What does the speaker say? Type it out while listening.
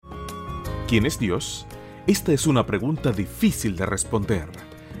¿Quién es Dios? Esta es una pregunta difícil de responder.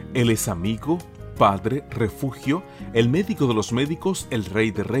 Él es amigo, padre, refugio, el médico de los médicos, el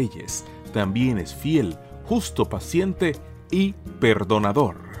rey de reyes. También es fiel, justo, paciente y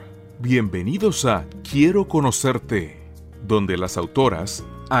perdonador. Bienvenidos a Quiero Conocerte, donde las autoras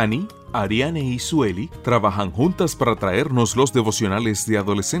Annie, Ariane y Sueli trabajan juntas para traernos los devocionales de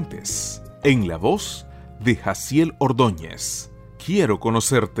adolescentes. En la voz de Jaciel Ordóñez. Quiero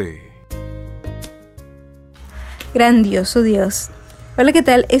conocerte. Grandioso Dios. Hola, ¿qué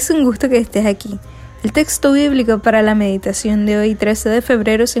tal? Es un gusto que estés aquí. El texto bíblico para la meditación de hoy, 13 de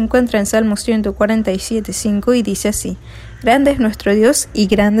febrero, se encuentra en Salmos 147:5 y dice así: Grande es nuestro Dios y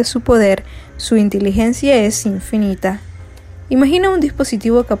grande su poder, su inteligencia es infinita. Imagina un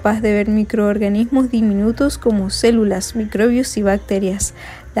dispositivo capaz de ver microorganismos diminutos como células, microbios y bacterias.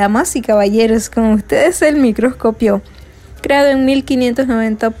 Damas y caballeros, con ustedes el microscopio. Creado en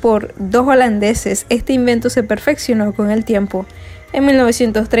 1590 por dos holandeses, este invento se perfeccionó con el tiempo. En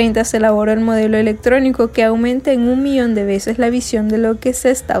 1930 se elaboró el modelo electrónico que aumenta en 1.000.000 de veces la visión de lo que se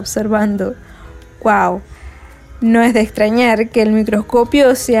está observando. ¡Wow! No es de extrañar que el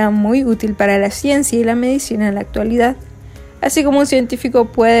microscopio sea muy útil para la ciencia y la medicina en la actualidad. Así como un científico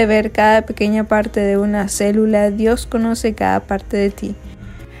puede ver cada pequeña parte de una célula, Dios conoce cada parte de ti.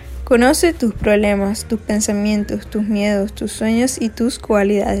 Conoce tus problemas, tus pensamientos, tus miedos, tus sueños y tus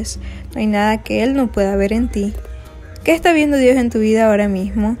cualidades. No hay nada que Él no pueda ver en ti. ¿Qué está viendo Dios en tu vida ahora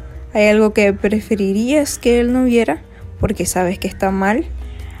mismo? ¿Hay algo que preferirías que Él no viera porque sabes que está mal?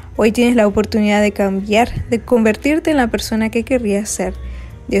 Hoy tienes la oportunidad de cambiar, de convertirte en la persona que querrías ser.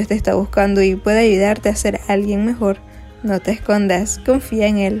 Dios te está buscando y puede ayudarte a ser alguien mejor. No te escondas, confía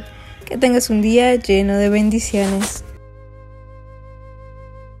en Él. Que tengas un día lleno de bendiciones.